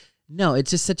is, no,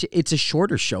 it's just it's a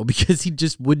shorter show, because he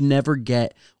just would never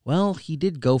get, well, he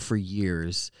did go for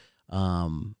years.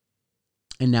 And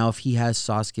now if he has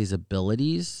Sasuke's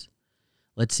abilities,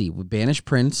 let's see, with Banished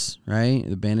Prince, right?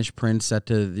 The Banished Prince set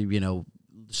to,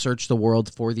 search the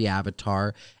world for the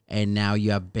Avatar, and now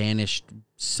you have Banished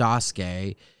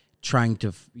Sasuke trying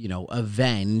to,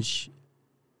 avenge.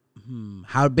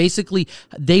 How basically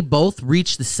they both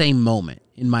reach the same moment,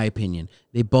 in my opinion.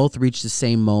 They both reach the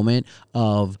same moment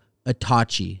of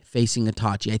Itachi, facing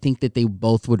Itachi. I think that they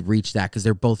both would reach that because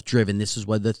they're both driven. This is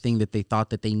what the thing that they thought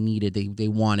that they needed, they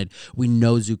wanted. We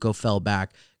know Zuko fell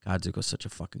back. God, Zuko's such a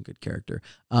fucking good character.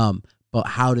 But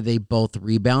how do they both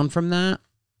rebound from that?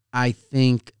 I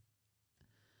think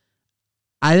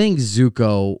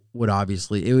Zuko would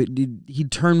obviously,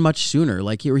 he'd turn much sooner.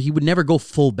 Like, he would never go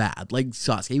full bad like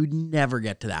Sasuke. He would never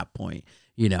get to that point,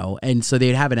 and so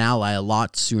they'd have an ally a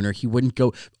lot sooner. He wouldn't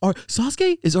go.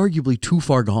 Sasuke is arguably too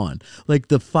far gone. Like,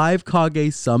 the 5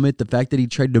 Kage summit, the fact that he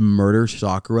tried to murder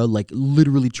Sakura, like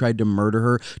literally tried to murder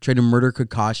her, tried to murder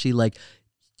Kakashi, like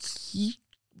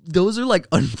those are like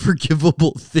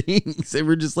unforgivable things. They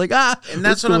were just like, and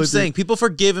that's what I'm saying. People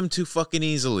forgive him too fucking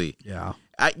easily. Yeah.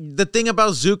 The thing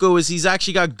about Zuko is he's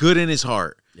actually got good in his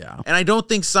heart. Yeah. And I don't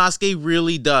think Sasuke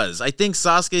really does. I think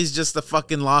Sasuke is just a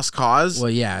fucking lost cause. Well,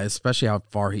 yeah, especially how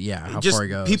far he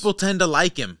goes. People tend to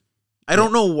like him. I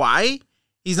don't know why.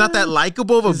 He's not that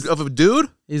likable of a dude.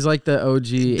 He's like the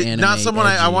OG anime. Not someone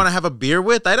I want to have a beer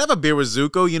with. I'd have a beer with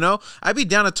Zuko, you know? I'd be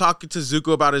down to talk to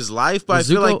Zuko about his life, but I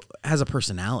feel like... has a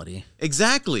personality.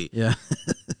 Exactly. Yeah.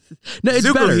 No, it's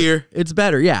Zuko better. here. It's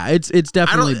better. Yeah, it's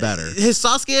definitely better. Has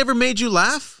Sasuke ever made you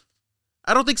laugh?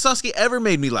 I don't think Sasuke ever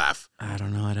made me laugh. I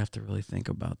don't know. I'd have to really think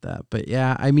about that. But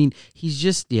yeah, I mean, he's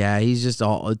just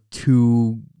all a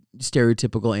too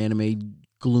stereotypical anime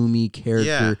gloomy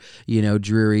character,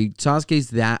 dreary.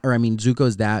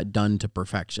 Zuko's that done to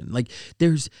perfection. Like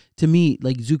to me,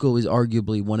 like Zuko is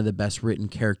arguably one of the best written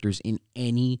characters in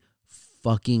any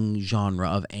fucking genre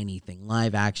of anything,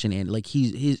 live action, and like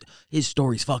his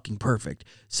story's fucking perfect.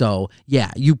 So yeah,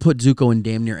 you put Zuko in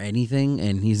damn near anything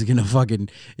and he's gonna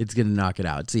it's gonna knock it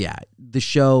out. So yeah, the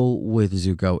show with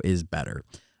Zuko is better.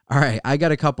 All right, I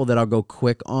got a couple that I'll go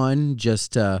quick on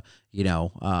just to, in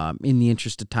the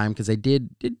interest of time, because I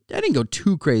didn't go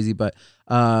too crazy, but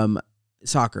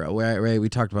Sakura, right? We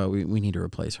talked about we need to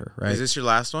replace her, right? Is this your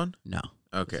last one? No.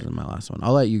 Okay. This is my last one.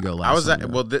 I'll let you go last.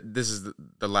 This is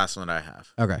the last one I have.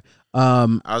 Okay.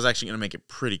 I was actually gonna make it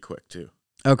pretty quick too.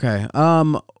 Okay.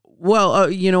 Well,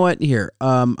 you know what? Here.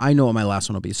 I know what my last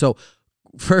one will be. So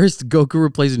first, Goku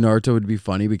replacing Naruto would be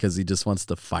funny because he just wants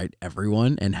to fight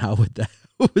everyone, and how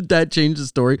would that change the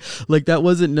story? Like, that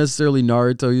wasn't necessarily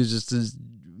Naruto. He was just this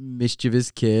mischievous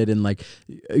kid, and like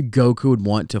Goku would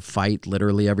want to fight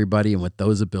literally everybody, and with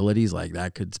those abilities, like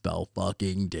that could spell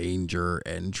fucking danger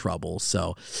and trouble.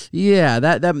 So yeah,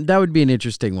 that would be an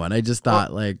interesting one. I just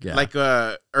thought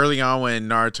early on when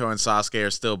Naruto and Sasuke are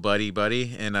still buddy,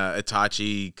 and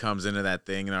Itachi comes into that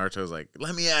thing, and Naruto's like,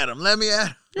 let me at him. Yeah,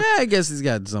 I guess he's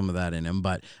got some of that in him,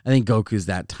 but I think Goku's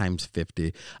that times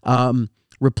 50.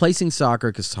 Replacing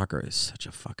Sakura, because Sakura is such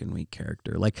a fucking weak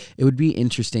character. Like, it would be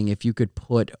interesting if you could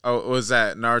put... Oh, was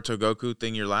that Naruto Goku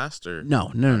thing your last? Or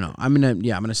No. I'm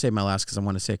gonna say my last because I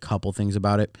want to say a couple things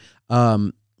about it.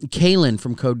 Kaylin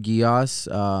from Code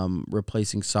Geass,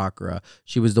 replacing Sakura.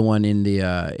 She was the one in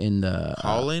the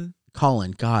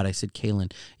Colin. God, I said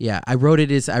Kaylin. Yeah, I wrote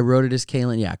it as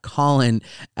Kaylin. Yeah, Colin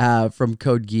from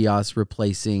Code Geass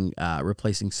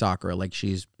replacing Sakura. Like,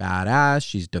 she's badass,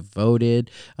 she's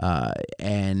devoted,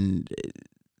 and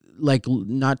like,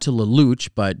 not to Lelouch,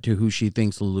 but to who she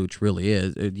thinks Lelouch really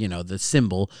is. The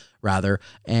symbol rather.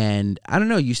 And I don't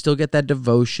know, you still get that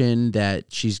devotion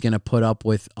that she's gonna put up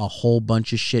with a whole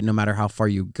bunch of shit no matter how far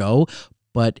you go,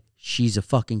 but she's a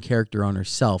fucking character on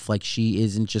herself. Like, she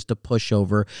isn't just a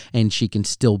pushover, and she can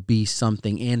still be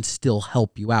something and still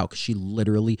help you out, because she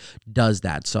literally does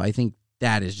that. So I think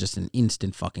that is just an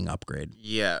instant fucking upgrade.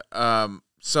 Yeah.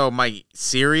 So my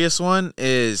serious one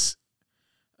is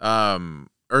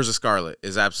Urza Scarlet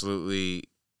is absolutely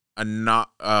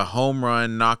a home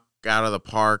run, knock out of the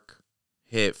park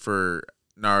hit for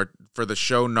the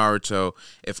show Naruto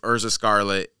if Urza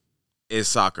Scarlet is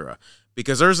Sakura.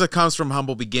 Because Urza comes from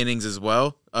humble beginnings as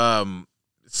well. Or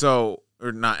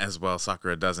not as well,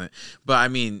 Sakura doesn't. But I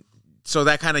mean, so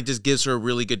that kind of just gives her a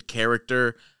really good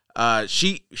character.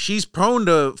 She's prone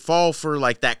to fall for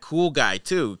like that cool guy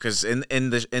too, because in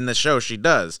the show she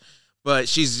does. But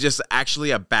she's just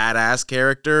actually a badass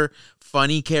character,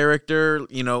 funny character,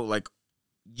 like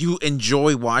you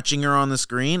enjoy watching her on the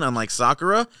screen, unlike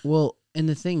Sakura. Well, and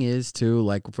the thing is, too,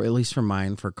 like, at least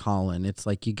for Colin, it's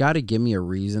like, you got to give me a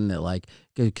reason that, like,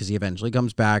 because he eventually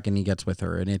comes back and he gets with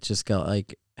her, and it's just got,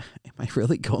 like, am I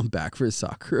really going back for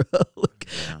Sakura?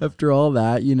 After all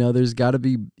that, there's got to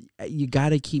be, you got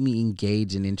to keep me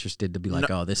engaged and interested to be like,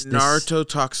 this. Naruto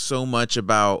talks so much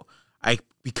about,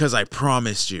 because I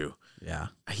promised you. Yeah.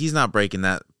 He's not breaking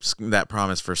that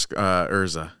promise for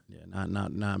Urza. Yeah,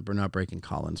 not breaking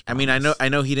Colin's promise. I mean, I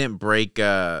know he didn't break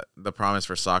the promise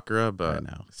for Sakura, but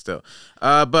still.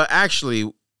 But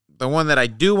actually, the one that I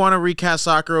do want to recast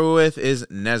Sakura with is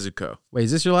Nezuko. Wait,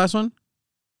 is this your last one?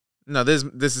 No, this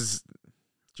is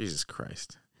Jesus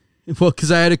Christ. Well,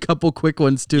 because I had a couple quick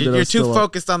ones too. You're too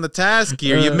focused on the task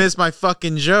here. You missed my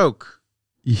fucking joke.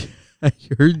 Yeah. I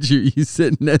heard you. You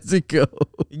said Nezuko.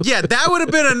 Yeah, that would have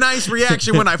been a nice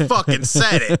reaction when I fucking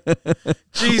said it.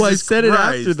 Jesus well, I said Christ.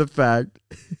 it after the fact.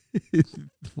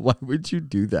 Why would you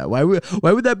do that? Why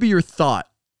would that be your thought?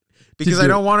 Because I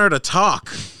don't want her to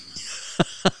talk.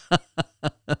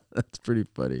 That's pretty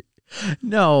funny.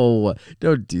 No,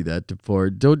 don't do that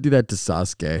to Don't do that to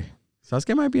Sasuke.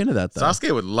 Sasuke might be into that, though.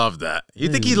 Sasuke would love that. You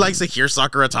think he likes to hear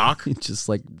Sakura talk? He just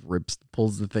like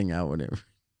pulls the thing out whenever.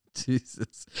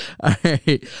 Jesus. All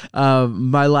right.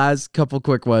 My last couple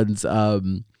quick ones.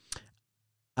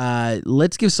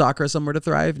 Let's give Sakura somewhere to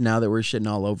thrive now that we're shitting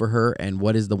all over her. And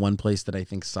what is the one place that I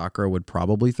think Sakura would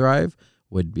probably thrive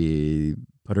would be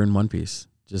put her in One Piece.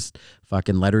 Just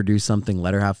fucking let her do something.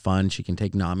 Let her have fun. She can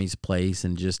take Nami's place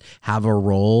and just have a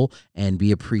role and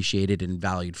be appreciated and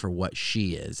valued for what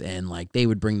she is. And like they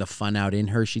would bring the fun out in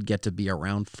her. She'd get to be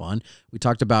around fun. We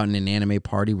talked about in an anime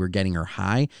party, we're getting her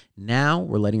high. Now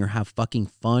we're letting her have fucking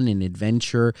fun and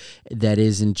adventure that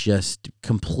isn't just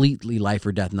completely life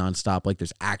or death nonstop. Like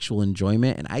there's actual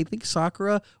enjoyment. And I think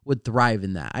Sakura would thrive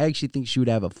in that. I actually think she would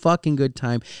have a fucking good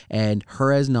time. And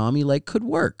her as Nami like could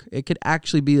work. It could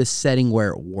actually be the setting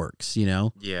where it works, you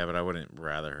know? Yeah, but I wouldn't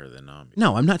rather her than Nami.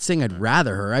 No, I'm not saying I'd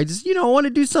rather her. I just, want to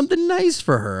do something nice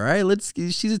for her. All right,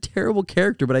 she's a terrible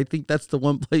character, but I think that's the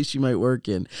one place she might work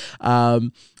in.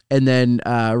 And then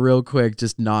real quick,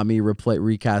 just Nami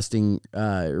replacing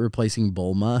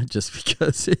Bulma just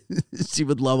because she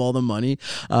would love all the money.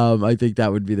 I think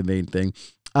that would be the main thing.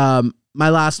 My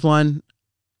last one,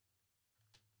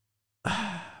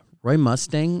 Roy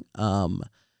Mustang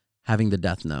having the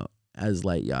Death Note as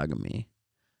Light Yagami.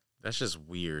 That's just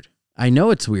weird. I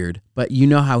know it's weird, but you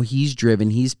know how he's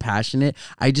driven, he's passionate.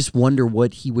 I just wonder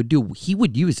what he would do. He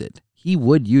would use it. He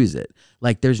would use it.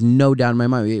 Like, there's no doubt in my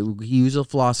mind. He used a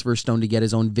Philosopher's Stone to get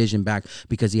his own vision back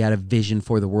because he had a vision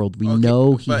for the world. We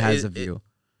know he has a view.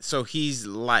 So he's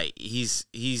light. He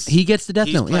gets the Death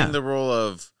Note. He's playing the role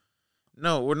of.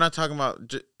 No, we're not talking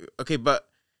about. Okay, but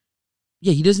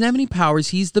yeah, he doesn't have any powers.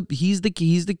 He's the he's the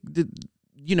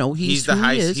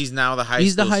high. He's now the high.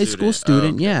 He's the high school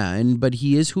student. Okay. Yeah, but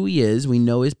he is who he is. We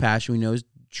know his passion. We know his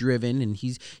driven, and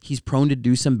he's prone to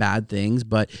do some bad things,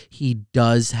 but he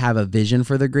does have a vision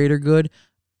for the greater good.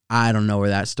 I don't know where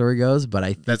that story goes, but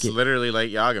I think that's literally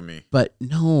Light Yagami. But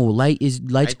no, Light's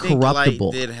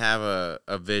corruptible. Light did have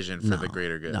a vision for the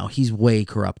greater good. No, he's way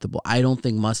corruptible. I don't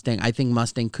think Mustang. I think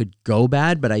Mustang could go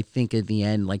bad, but I think at the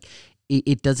end, like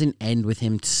it doesn't end with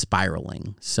him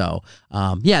spiraling. So,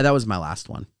 yeah, that was my last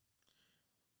one.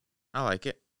 I like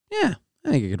it. Yeah. I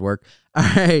think it could work. All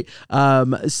right.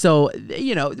 So,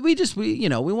 we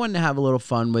wanted to have a little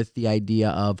fun with the idea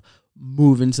of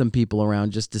moving some people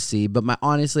around just to see. But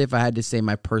honestly, if I had to say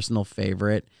my personal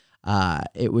favorite,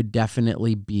 it would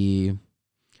definitely be,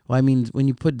 well, I mean, when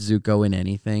you put Zuko in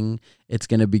anything, it's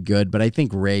going to be good. But I think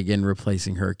Reagan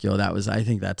replacing Hercule, I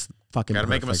think that's fucking gotta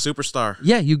perfect. Make him a superstar.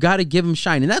 Yeah, you got to give him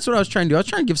shine. And that's what I was trying to do. I was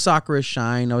trying to give Sakura a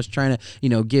shine. I was trying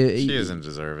to, give. She doesn't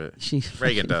deserve it.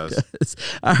 Reagan does.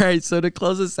 All right, so to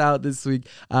close us out this week,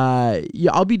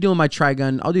 I'll be doing my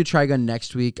Trigun. I'll do Trigun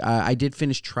next week. I did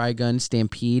finish Trigun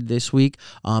Stampede this week,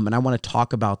 and I want to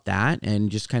talk about that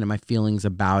and just kind of my feelings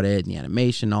about it and the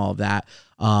animation, all of that.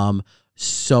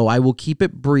 So I will keep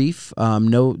it brief.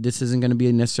 No, this isn't going to be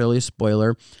necessarily a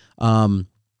spoiler.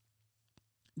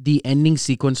 The ending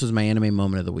sequence was my anime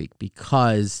moment of the week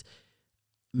because,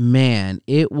 man,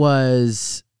 it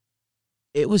was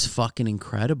fucking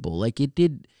incredible. Like it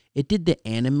did the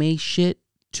anime shit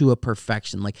to a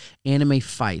perfection. Like anime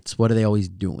fights, what are they always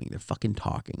doing? They're fucking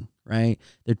talking, right?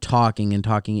 They're talking and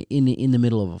talking in the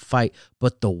middle of a fight.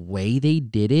 But the way they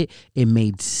did it, it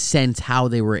made sense how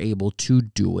they were able to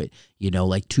do it.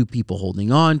 Like two people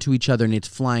holding on to each other and it's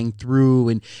flying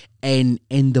through and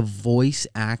the voice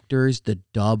actors, the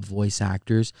dub voice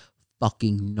actors,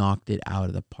 fucking knocked it out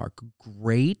of the park.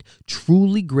 Great,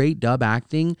 truly great dub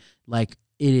acting. Like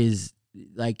it is.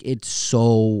 Like it's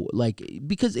so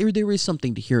because there is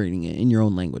something to hearing it in your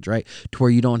own language, right? To where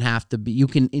you don't have to be, you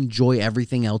can enjoy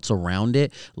everything else around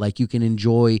it. Like you can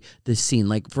enjoy the scene.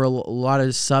 Like for a lot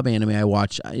of sub anime I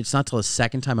watch, it's not till the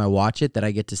second time I watch it that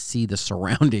I get to see the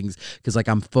surroundings because like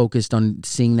I'm focused on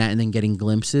seeing that and then getting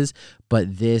glimpses.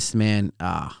 But this, man,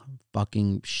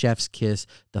 fucking chef's kiss,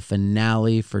 the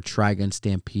finale for Trigun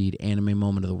Stampede, anime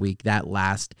moment of the week. That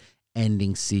last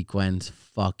ending sequence,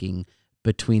 fucking.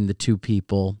 Between the two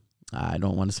people. I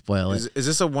don't want to spoil it. Is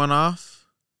this a one-off?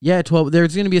 Yeah, 12.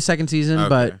 There's going to be a second season,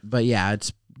 okay. but yeah,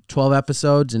 it's 12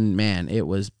 episodes, and man, it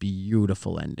was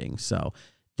beautiful ending. So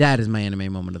that is my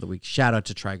anime moment of the week. Shout out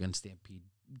to Trigun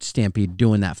Stampede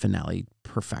doing that finale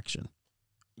perfection.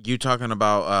 You talking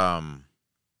about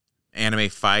anime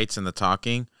fights and the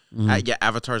talking? Mm-hmm. Yeah,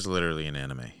 Avatar's literally an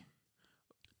anime.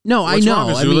 No, What's I know. Wrong?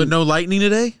 Azula, no lightning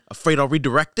today? Afraid I'll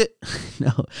redirect it?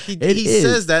 No, he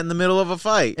says that in the middle of a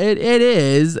fight. It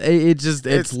is.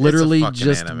 It's literally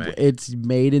just anime. It's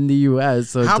made in the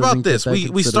U.S. So how about this?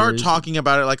 We start talking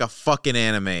about it like a fucking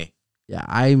anime. Yeah,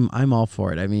 I'm all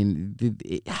for it. I mean,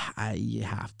 you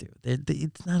have to.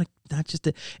 It's not just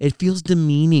a. It feels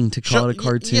demeaning to call it a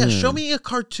cartoon. Yeah, show me a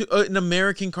cartoon, an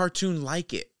American cartoon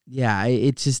like it. Yeah,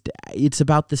 it's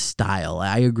about the style.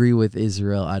 I agree with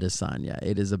Israel Adesanya.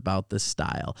 It is about the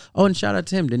style. Oh, and shout out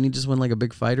to him. Didn't he just win like a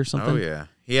big fight or something? Oh yeah,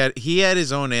 he had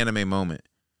his own anime moment.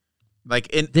 Like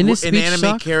in his an speech anime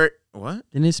suck? character. What?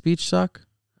 Didn't his speech suck?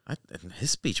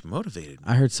 His speech motivated me.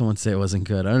 I heard someone say it wasn't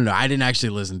good. I don't know. I didn't actually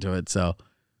listen to it, so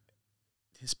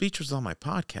His speech was on my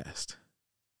podcast.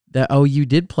 You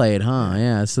did play it, huh?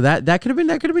 Yeah. So that could have been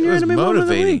your anime moment of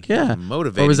the week. Yeah.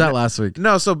 Motivating. Or was that last week?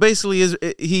 No. So basically,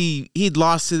 he'd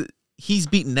lost. He's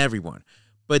beaten everyone,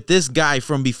 but this guy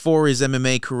from before his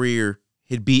MMA career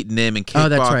had beaten him in kickboxing. Oh,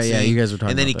 that's right. Yeah, you guys were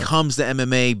talking. And then about he comes to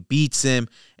MMA, beats him,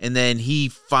 and then he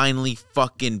finally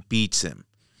fucking beats him.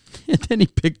 And then he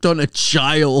picked on a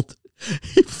child.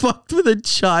 He fucked with a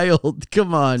child.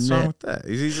 Come on, What's man. wrong with that?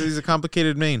 He's a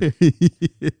complicated man.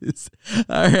 Yes.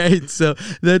 All right, so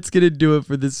that's going to do it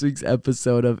for this week's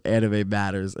episode of Anime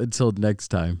Matters. Until next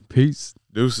time, peace.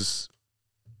 Deuces.